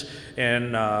badges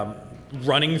and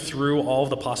running through all of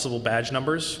the possible badge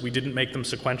numbers, we didn't make them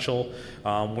sequential.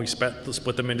 We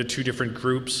split them into 2 different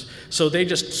groups. So they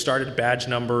just started badge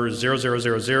number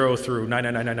 0000 through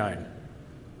 99999.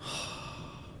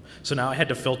 So now I had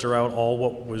to filter out all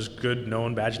what was good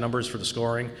known badge numbers for the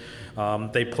scoring.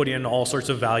 They put in all sorts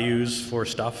of values for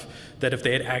stuff that if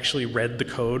they had actually read the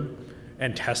code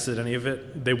and tested any of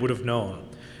it, they would have known.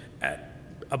 At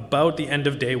about the end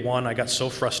of day 1, I got so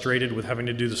frustrated with having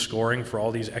to do the scoring for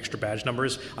all these extra badge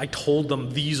numbers, I told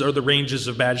them these are the ranges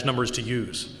of badge numbers to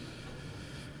use.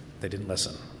 They didn't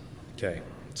listen. Okay.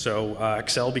 So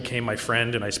Excel became my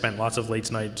friend, and I spent lots of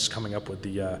late nights coming up with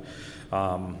the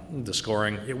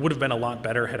scoring. It would have been a lot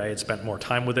better had I had spent more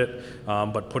time with it,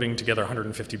 but putting together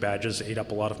 150 badges ate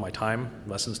up a lot of my time.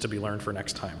 Lessons to be learned for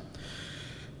next time.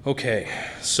 Okay,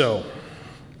 so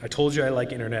I told you I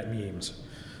like internet memes.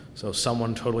 So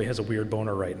someone totally has a weird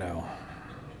boner right now.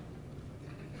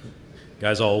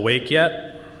 Guys all awake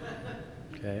yet?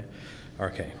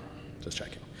 Okay, just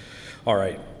checking. All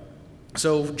right.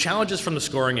 So challenges from the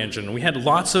scoring engine. We had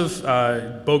lots of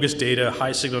bogus data,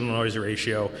 high signal to noise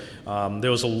ratio.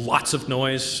 There was lots of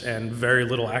noise and very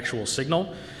little actual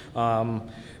signal.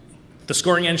 The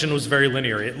scoring engine was very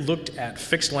linear. It looked at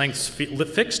fixed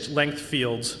length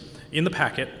fields in the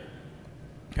packet,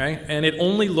 okay, and it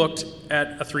only looked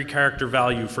at a 3-character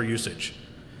value for usage.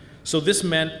 So this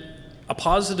meant a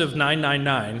positive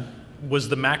 999 was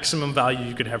the maximum value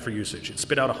you could have for usage. It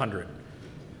spit out 100.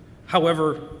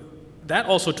 However, that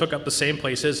also took up the same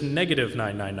place as negative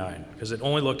 999 because it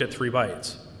only looked at 3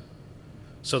 bytes.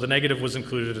 So the negative was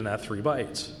included in that 3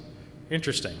 bytes.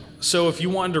 Interesting. So if you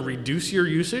wanted to reduce your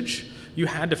usage, you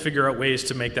had to figure out ways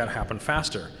to make that happen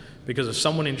faster. Because if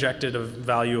someone injected a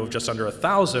value of just under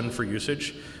 1,000 for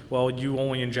usage, well, you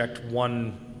only inject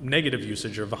 1 negative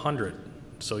usage of 100.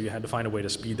 So you had to find a way to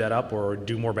speed that up or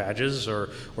do more badges or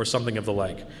something of the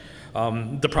like.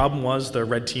 The problem was the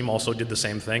red team also did the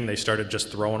same thing. They started just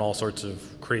throwing all sorts of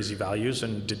crazy values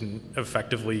and didn't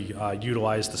effectively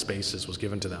utilize the space as was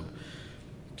given to them.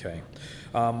 Okay.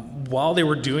 While they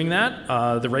were doing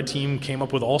that, the red team came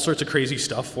up with all sorts of crazy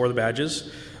stuff for the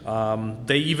badges.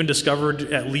 They even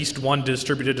discovered at least one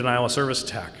distributed denial of service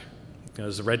attack,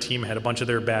 because the red team had a bunch of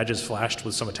their badges flashed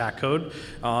with some attack code,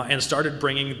 and started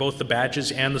bringing both the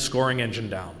badges and the scoring engine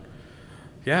down.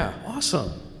 Yeah,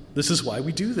 awesome. This is why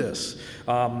we do this.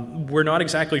 We're not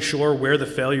exactly sure where the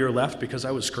failure left, because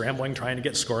I was scrambling trying to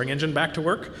get scoring engine back to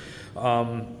work.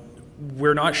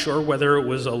 We're not sure whether it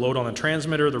was a load on the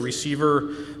transmitter, the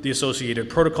receiver, the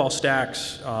associated protocol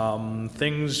stacks,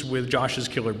 things with Josh's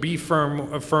Killer B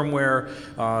firmware,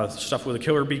 stuff with a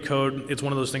Killer B code. It's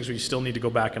one of those things we still need to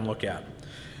go back and look at.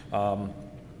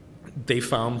 They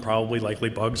found probably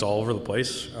likely bugs all over the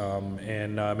place,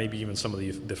 and maybe even some of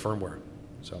the firmware.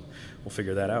 So we'll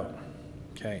figure that out.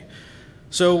 Okay.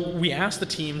 So we asked the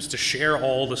teams to share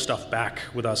all the stuff back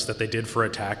with us that they did for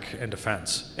attack and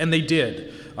defense, and they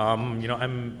did. You know,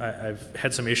 I've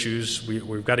had some issues.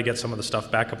 We've got to get some of the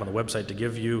stuff back up on the website to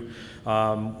give you.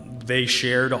 They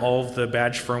shared all of the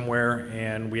badge firmware,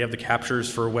 and we have the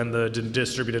captures for when the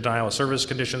distributed denial of service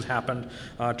conditions happened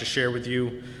to share with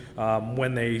you.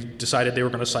 When they decided they were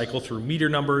going to cycle through meter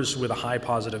numbers with a high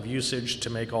positive usage to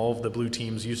make all of the blue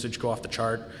team's usage go off the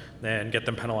chart and get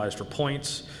them penalized for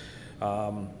points.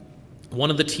 One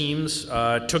of the teams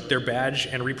took their badge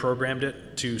and reprogrammed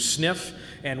it to sniff,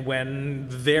 and when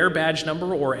their badge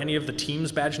number or any of the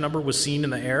team's badge number was seen in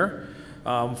the air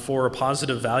for a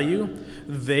positive value,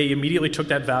 they immediately took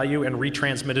that value and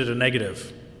retransmitted a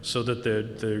negative so that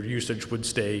the usage would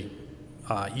stay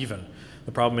even.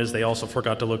 The problem is they also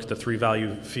forgot to look at the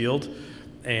 3-value field,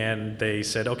 and they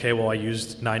said, okay, well, I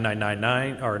used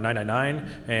 9999 or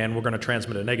 999, and we're going to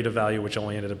transmit a negative value, which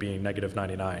only ended up being negative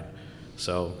 99.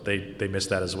 So they missed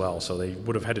that as well. So they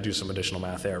would have had to do some additional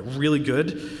math there. Really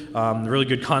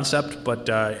good concept, but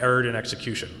errored in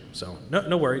execution. So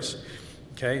no worries.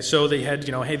 Okay, so they had,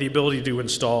 you know, hey, the ability to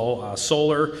install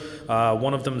solar.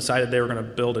 One of them decided they were going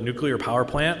to build a nuclear power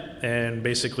plant and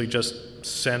basically just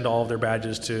send all of their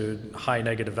badges to high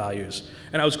negative values.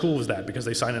 And I was cool with that because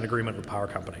they signed an agreement with the power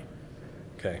company.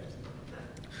 Okay.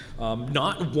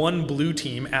 Not one blue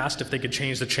team asked if they could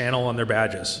change the channel on their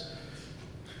badges.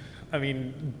 I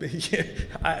mean,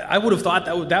 I would have thought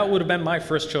that would have been my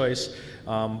first choice,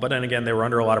 but then again, they were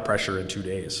under a lot of pressure in 2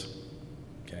 days.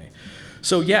 Okay,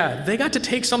 so yeah, they got to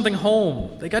take something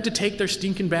home. They got to take their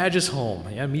stinking badges home.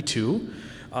 Yeah, me too.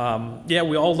 Yeah,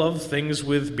 we all love things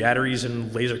with batteries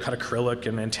and laser cut acrylic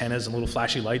and antennas and little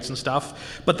flashy lights and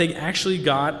stuff, but they actually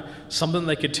got something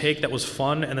they could take that was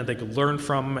fun and that they could learn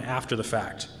from after the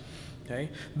fact. Okay,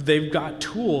 they've got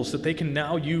tools that they can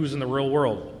now use in the real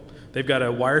world. They've got a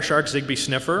Wireshark Zigbee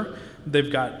sniffer.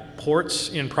 They've got ports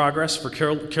in progress for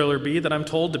Killer B that I'm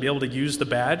told to be able to use the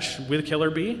badge with Killer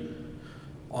B.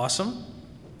 Awesome.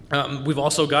 We've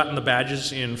also gotten the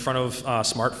badges in front of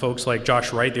smart folks like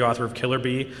Josh Wright, the author of Killer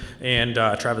B, and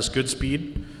Travis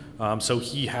Goodspeed. So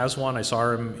he has one. I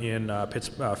saw him in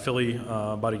Philly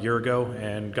about a year ago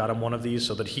and got him one of these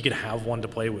so that he could have one to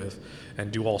play with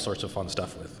and do all sorts of fun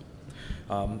stuff with.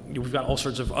 We've got all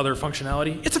sorts of other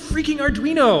functionality. It's a freaking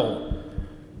Arduino!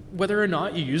 Whether or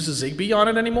not you use the Zigbee on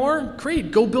it anymore,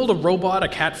 great. Go build a robot, a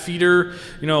cat feeder,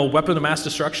 you know, weapon of mass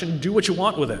destruction. Do what you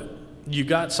want with it. You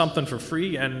got something for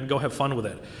free and go have fun with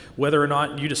it. Whether or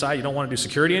not you decide you don't want to do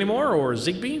security anymore or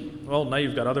Zigbee, well, now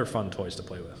you've got other fun toys to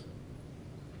play with.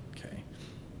 Okay.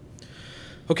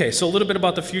 Okay, so a little bit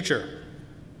about the future,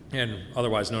 and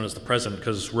otherwise known as the present,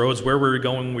 because roads, where we're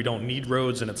going, we don't need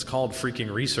roads, and it's called freaking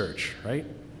research, right?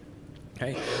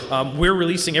 Okay. We're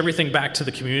releasing everything back to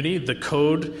the community, the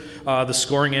code, the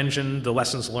scoring engine, the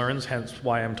lessons learned, hence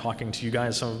why I'm talking to you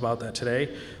guys some about that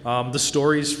today. The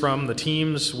stories from the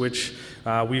teams, which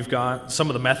we've got some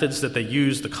of the methods that they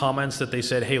used, the comments that they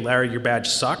said, hey, Larry, your badge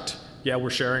sucked. Yeah, we're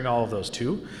sharing all of those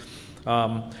too.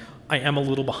 I am a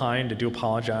little behind, I do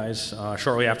apologize.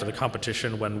 Shortly after the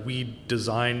competition, when we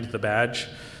designed the badge,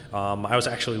 I was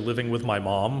actually living with my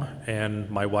mom and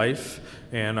my wife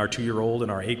and our 2-year-old and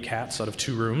our 8 cats out of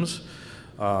 2 rooms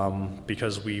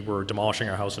because we were demolishing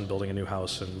our house and building a new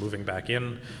house and moving back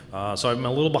in. So I'm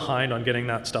a little behind on getting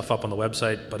that stuff up on the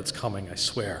website, but it's coming, I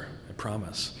swear, I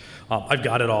promise. I've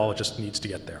got it all, it just needs to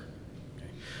get there.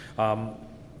 Okay.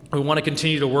 We want to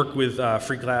continue to work with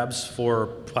Freak Labs for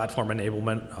platform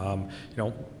enablement. You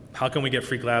know, how can we get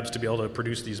Freak Labs to be able to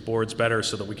produce these boards better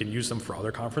so that we can use them for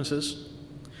other conferences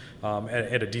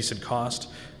at a decent cost?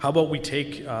 How about we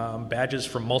take badges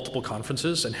from multiple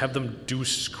conferences and have them do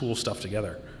cool stuff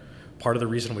together? Part of the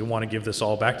reason we want to give this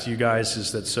all back to you guys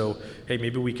is that hey,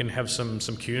 maybe we can have some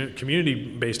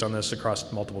community based on this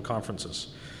across multiple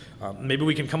conferences. Maybe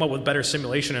we can come up with better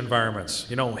simulation environments.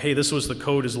 You know, hey, this was the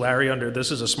code,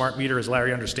 this is a smart meter as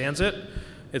Larry understands it.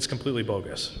 It's completely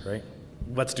bogus, right?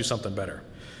 Let's do something better.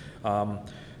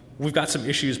 We've got some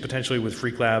issues potentially with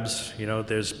freak labs. You know,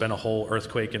 there's been a whole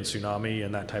earthquake and tsunami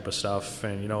and that type of stuff.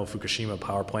 And, you know, Fukushima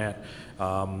power plant,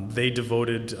 they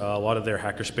devoted a lot of their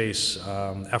hackerspace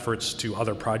efforts to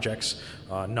other projects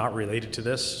not related to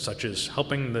this, such as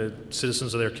helping the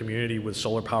citizens of their community with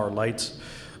solar powered lights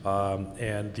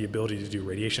and the ability to do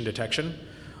radiation detection.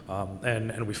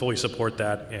 And we fully support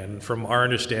that. And from our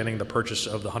understanding, the purchase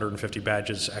of the 150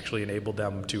 badges actually enabled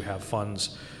them to have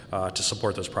funds to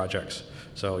support those projects.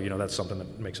 So, you know, that's something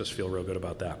that makes us feel real good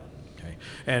about that. Okay.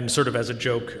 And sort of as a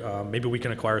joke, maybe we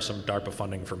can acquire some DARPA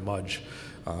funding from Mudge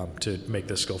to make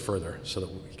this go further, so that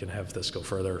we can have this go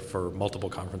further for multiple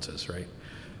conferences, right?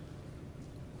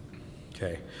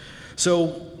 Okay.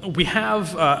 So we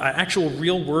have an actual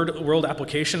real world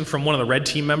application from one of the red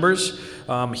team members.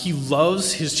 He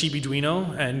loves his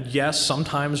Chibi-Duino, and yes,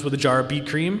 sometimes with a jar of beet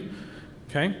cream.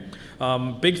 Okay.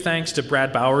 Big thanks to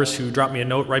Brad Bowers, who dropped me a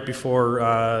note right before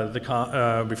the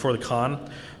con.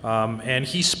 And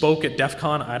he spoke at DEF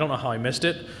CON. I don't know how I missed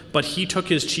it, but he took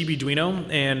his Chibi-Duino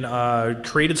and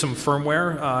created some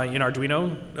firmware in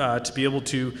Arduino to be able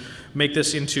to make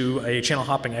this into a channel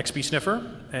hopping XP sniffer.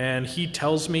 And he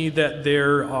tells me that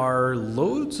there are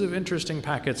loads of interesting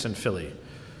packets in Philly.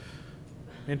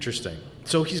 Interesting.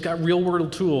 So he's got real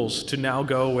world tools to now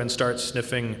go and start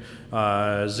sniffing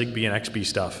Zigbee and XP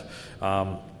stuff.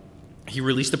 He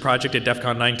released the project at DEF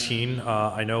CON 19.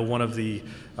 I know one of the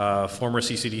former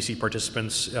CCDC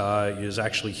participants is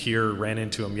actually here, ran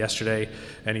into him yesterday,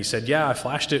 and he said, yeah, I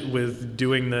flashed it with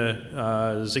doing the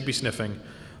Zigbee sniffing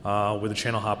with the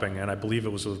channel hopping, and I believe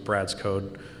it was with Brad's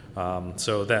code.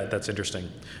 So that's interesting.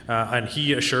 And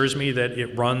he assures me that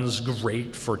it runs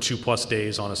great for 2+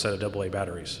 days on a set of AA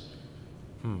batteries.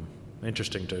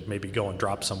 Interesting to maybe go and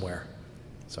drop somewhere.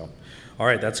 So, all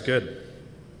right, that's good.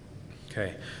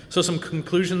 Okay, so some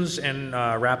conclusions and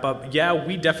wrap up. Yeah,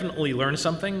 we definitely learned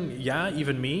something. Yeah,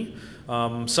 even me.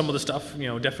 Some of the stuff, you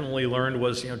know, definitely learned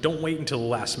was, you know, don't wait until the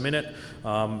last minute.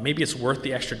 Maybe it's worth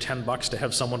the extra $10 to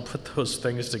have someone put those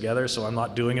things together so I'm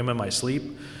not doing them in my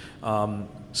sleep.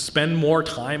 Spend more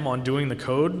time on doing the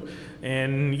code,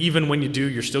 and even when you do,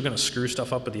 you're still going to screw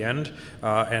stuff up at the end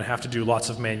and have to do lots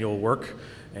of manual work.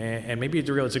 And maybe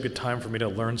it's a good time for me to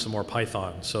learn some more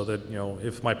Python, so that, you know,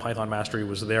 if my Python mastery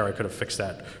was there, I could have fixed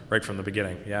that right from the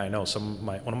beginning. Yeah, I know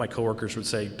one of my coworkers would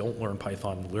say, don't learn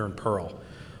Python, learn Perl.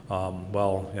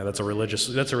 Well, yeah, that's a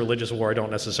religious war I don't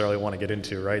necessarily want to get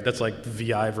into, right? That's like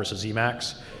VI versus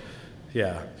Emacs.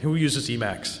 Yeah, who uses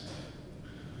Emacs?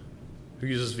 Who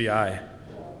uses VI?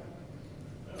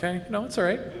 Okay, no, it's all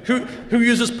right. Who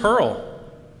uses Perl?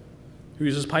 Who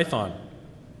uses Python?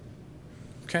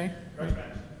 Okay.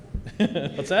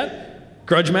 What's that?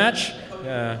 Grudge match?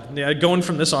 Yeah, going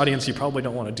from this audience, you probably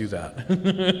don't want to do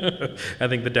that. I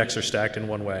think the decks are stacked in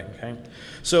one way, okay?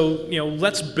 So, you know,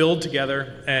 let's build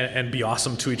together and be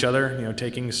awesome to each other, you know,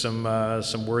 taking some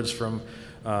words from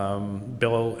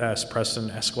Bill S. Preston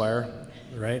Esquire,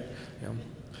 right? You know,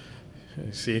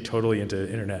 see, totally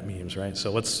into internet memes, right?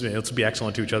 So let's be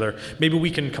excellent to each other. Maybe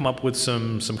we can come up with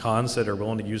some cons that are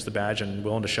willing to use the badge and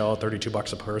willing to shell out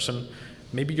 $32 a person.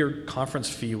 Maybe your conference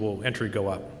fee entry go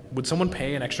up. Would someone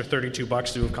pay an extra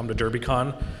 $32 to have come to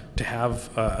DerbyCon to have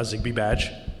a Zigbee badge?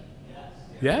 Yes.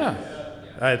 Yeah.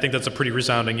 I think that's a pretty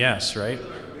resounding yes, right?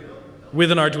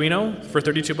 With an Arduino for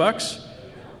 $32?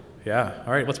 Yeah.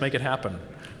 All right, let's make it happen.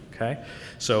 Okay.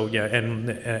 So yeah, and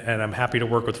I'm happy to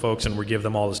work with folks, and we give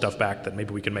them all the stuff back that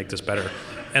maybe we can make this better.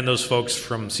 And those folks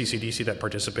from CCDC that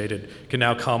participated can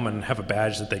now come and have a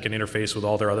badge that they can interface with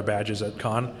all their other badges at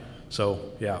con.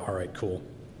 So yeah, all right, cool.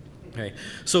 Okay,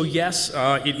 so yes,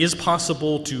 it is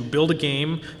possible to build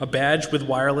a badge with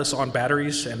wireless on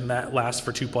batteries, and that lasts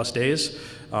for 2+ days.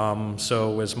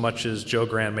 So as much as Joe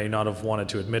Grant may not have wanted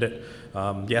to admit it,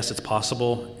 yes, it's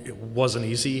possible. It wasn't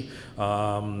easy,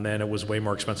 and it was way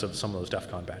more expensive than some of those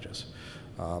DEF CON badges.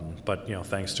 But you know,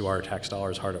 thanks to our tax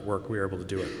dollars hard at work, we were able to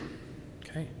do it.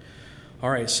 Okay, all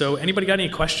right. So anybody got any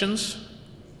questions?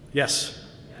 Yes.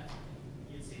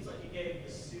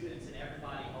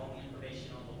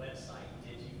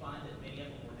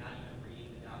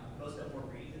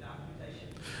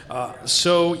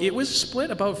 So it was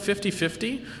split about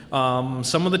 50-50.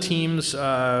 Some of the teams,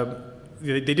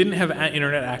 they didn't have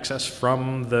internet access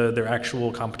from their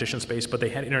actual competition space, but they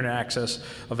had internet access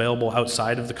available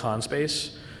outside of the con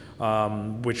space.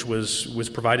 which was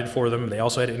provided for them. They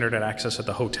also had internet access at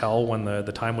the hotel when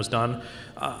the time was done.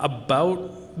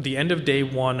 About the end of day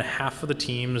one, half of the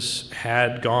teams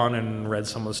had gone and read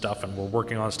some of the stuff and were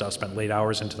working on stuff, spent late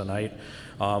hours into the night.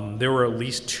 There were at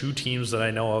least 2 teams that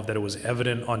I know of that it was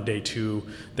evident on day 2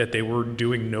 that they were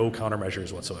doing no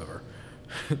countermeasures whatsoever.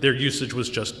 Their usage was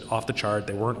just off the chart.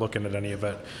 They weren't looking at any of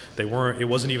it. It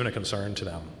wasn't even a concern to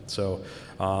them. So,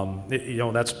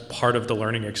 that's part of the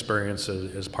learning experience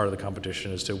as part of the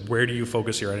competition, as to where do you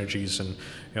focus your energies. And,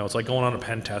 it's like going on a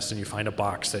pen test and you find a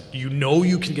box that you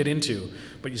can get into,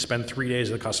 but you spend 3 days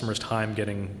of the customer's time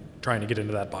trying to get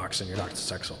into that box and you're not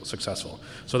successful.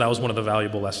 So that was one of the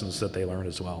valuable lessons that they learned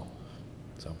as well.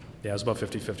 So, yeah, it was about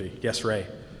 50-50. Yes, Ray?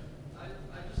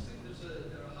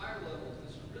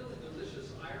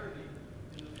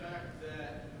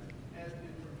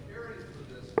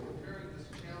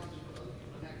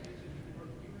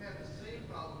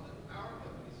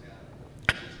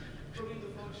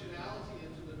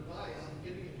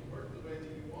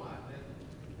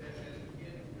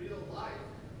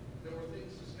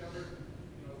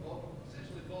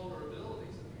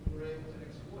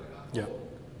 Yeah.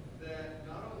 That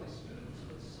not only students,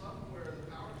 but somewhere the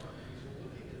power companies are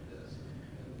looking at this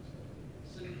and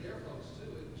sitting there, folks too.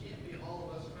 It can't be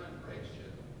all of us trying to break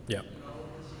shit. Yeah.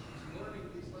 It's learning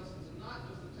these lessons, and not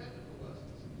just the technical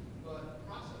lessons, but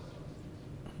process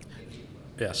lessons.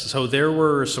 Yes. So there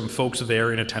were some folks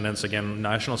there in attendance. Again,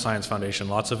 National Science Foundation,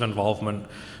 lots of involvement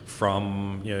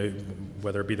from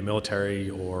whether it be the military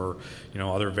or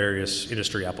other various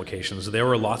industry applications. There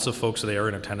were lots of folks there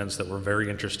in attendance that were very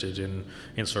interested in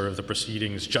sort of the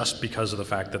proceedings, just because of the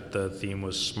fact that the theme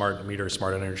was smart meter,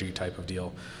 smart energy type of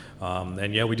deal.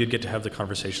 And yeah, we did get to have the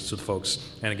conversations with folks.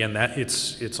 And again,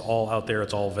 it's all out there.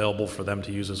 It's all available for them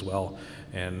to use as well.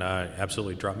 And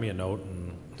absolutely, drop me a note,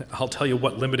 and I'll tell you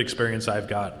what limited experience I've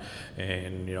got,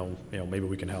 and maybe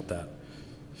we can help that.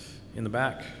 In the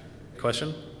back,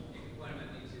 question?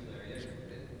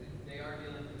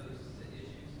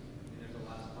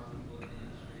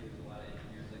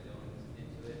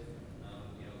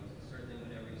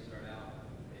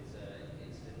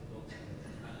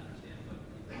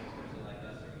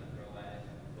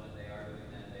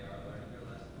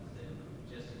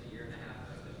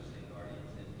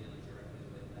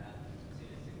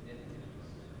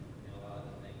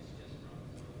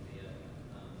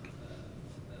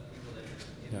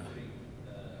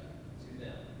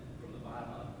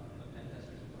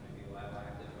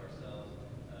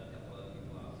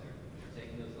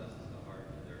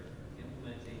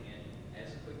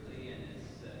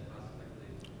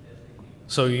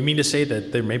 So you mean to say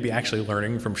that they may be actually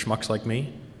learning from schmucks like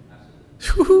me?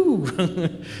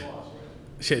 Absolutely.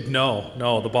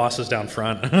 No, the boss is down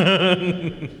front.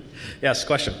 Yes,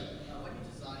 question. When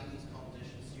you're designing these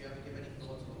competitions, do you ever give any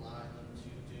thought to allowing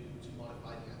them to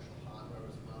modify the actual hardware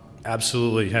as well?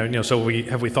 Absolutely. So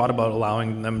have we thought about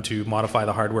allowing them to modify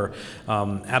the hardware?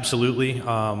 Absolutely.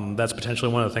 That's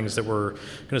potentially one of the things that we're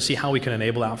going to see how we can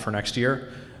enable that for next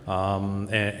year.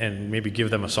 And maybe give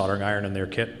them a soldering iron in their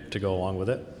kit to go along with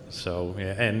it. So,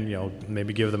 and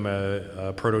maybe give them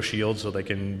a proto shield so they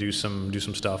can do some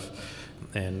stuff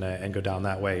and go down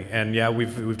that way. And yeah,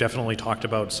 we've definitely talked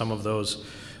about some of those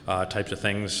types of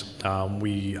things.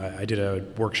 I did a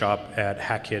workshop at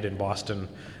HackKid in Boston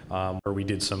where we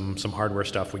did some hardware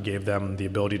stuff. We gave them the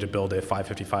ability to build a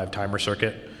 555 timer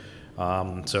circuit.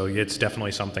 So it's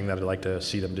definitely something that I'd like to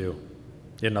see them do.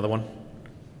 You had another one?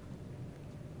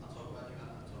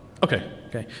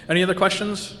 Okay. Any other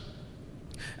questions?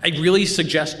 I really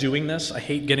suggest doing this. I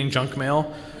hate getting junk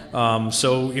mail.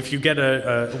 So if you get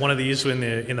one of these in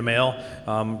the mail,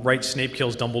 write Snape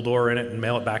kills Dumbledore in it and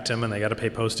mail it back to them, and they got to pay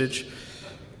postage.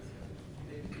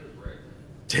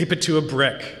 Tape it to a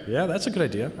brick. Yeah, that's a good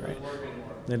idea. All right.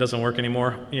 It doesn't work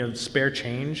anymore. Spare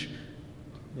change.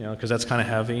 Because that's kind of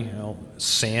heavy.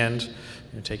 Sand.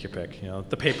 Take your pick.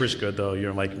 The paper's good though.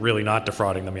 You're like really not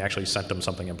defrauding them. You actually sent them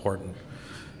something important.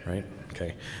 Right?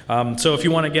 Okay. So if you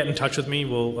want to get in touch with me,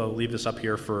 we'll leave this up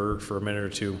here for a minute or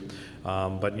two.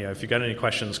 But if you got any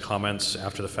questions, comments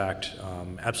after the fact,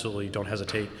 absolutely don't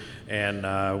hesitate. And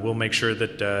we'll make sure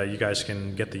that you guys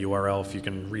can get the URL if you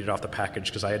can read it off the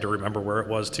package, because I had to remember where it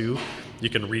was too.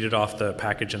 You can read it off the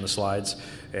package in the slides.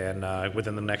 And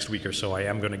within the next week or so, I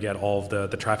am going to get all of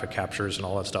the traffic captures and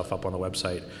all that stuff up on the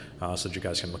website so that you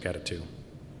guys can look at it too.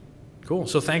 Cool.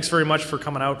 So thanks very much for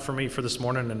coming out for me for this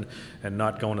morning and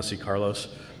not going to see Carlos.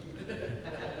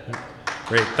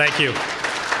 Great. Thank you.